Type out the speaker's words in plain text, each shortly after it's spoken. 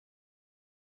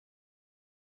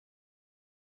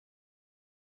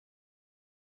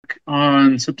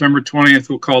on September 20th.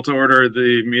 We'll call to order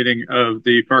the meeting of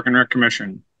the Park and Rec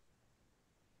Commission.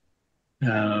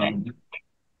 And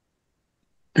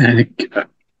I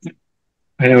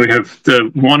know we have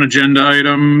the one agenda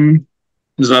item.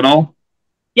 Is that all?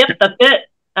 Yep, that's it.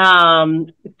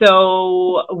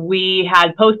 So we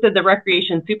had posted the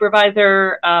recreation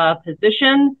supervisor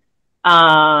position.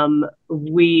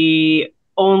 We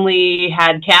only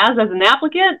had Kaz as an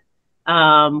applicant,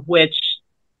 which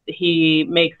he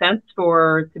makes sense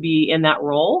to be in that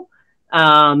role.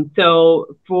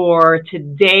 So for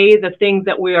today, the things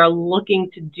that we are looking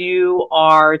to do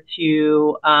are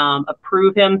to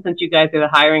approve him, since you guys are the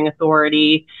hiring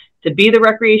authority, to be the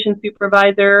recreation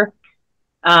supervisor.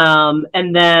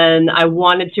 And then I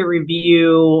wanted to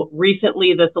review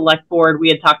recently the select board. We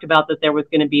had talked about that there was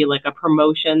going to be like a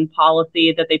promotion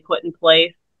policy that they put in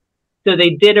place. So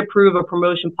they did approve a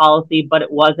promotion policy, but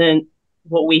it wasn't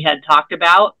what we had talked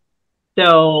about.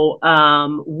 So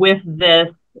with this,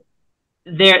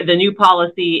 the new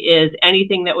policy is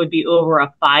anything that would be over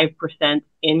a 5%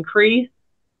 increase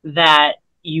that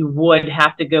you would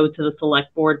have to go to the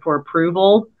select board for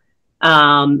approval.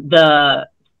 The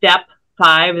step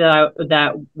 5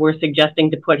 that we're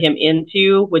suggesting to put him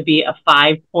into would be a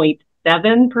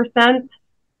 5.7%.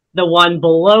 The one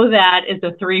below that is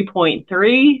a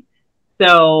 3.3.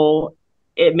 So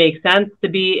it makes sense to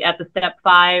be at the step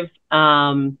 5.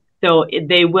 So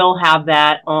they will have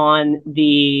that on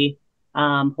the,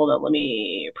 hold on, let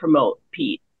me promote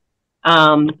Pete.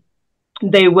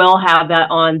 They will have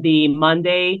that on the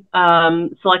Monday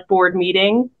select board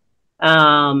meeting.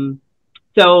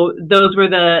 So those were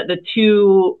the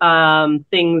two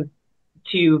things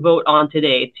to vote on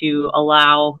today, to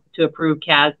approve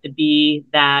Kaz to be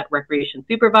that recreation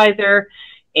supervisor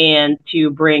and to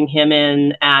bring him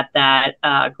in at that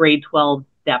grade 12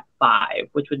 step 5,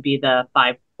 which would be the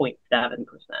 5.7%.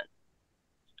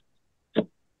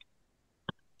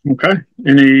 Okay.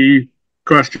 Any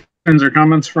questions or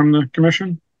comments from the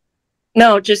commission?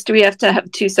 No, just do we have to have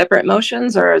 2 separate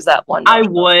motions, or is that one motion? I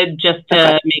would, just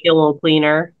to make it a little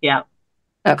cleaner. Yeah.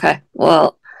 Okay.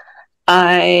 Well,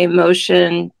 I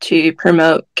motion to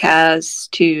promote Kaz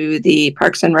to the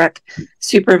Parks and Rec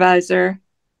supervisor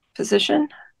position.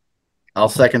 I'll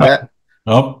second that.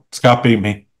 Oh, Scott beat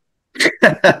me. We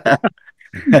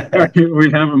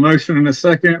have a motion and a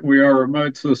second. We are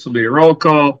remote, so this will be a roll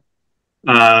call.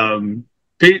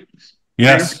 Pete?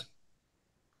 Yes. Peter?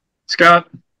 Scott?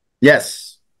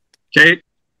 Yes. Kate?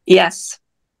 Yes.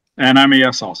 And I'm a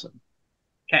yes also.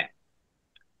 Okay.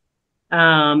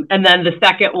 And then the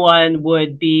second one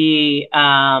would be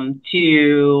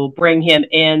to bring him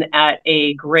in at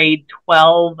a grade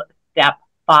 12 step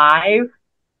 5.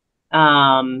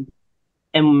 And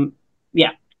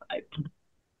yeah,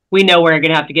 we know we're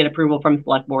going to have to get approval from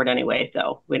select board anyway,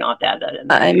 so we don't have to add that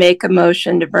in. I make a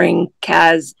motion to bring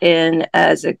Kaz in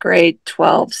as a grade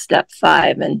 12 step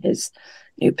 5 in his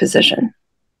new position.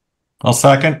 I'll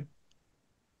second.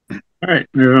 All right.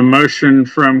 We have a motion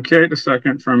from Kate, a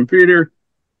second from Peter.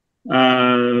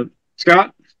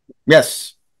 Scott?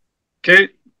 Yes.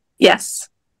 Kate? Yes.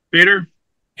 Peter?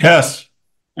 Yes.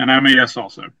 And I'm a yes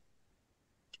also.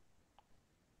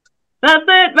 That's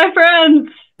it, my friends.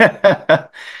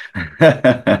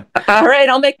 All right,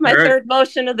 I'll make my third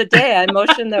motion of the day. I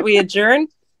motion that we adjourn.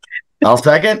 I'll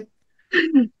second.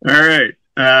 All right.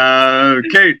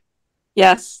 Kate?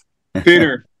 Yes.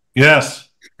 Peter? Yes.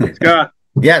 Scott?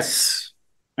 Yes.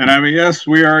 And I'm a yes.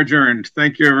 We are adjourned.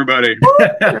 Thank you, everybody.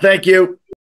 Thank you.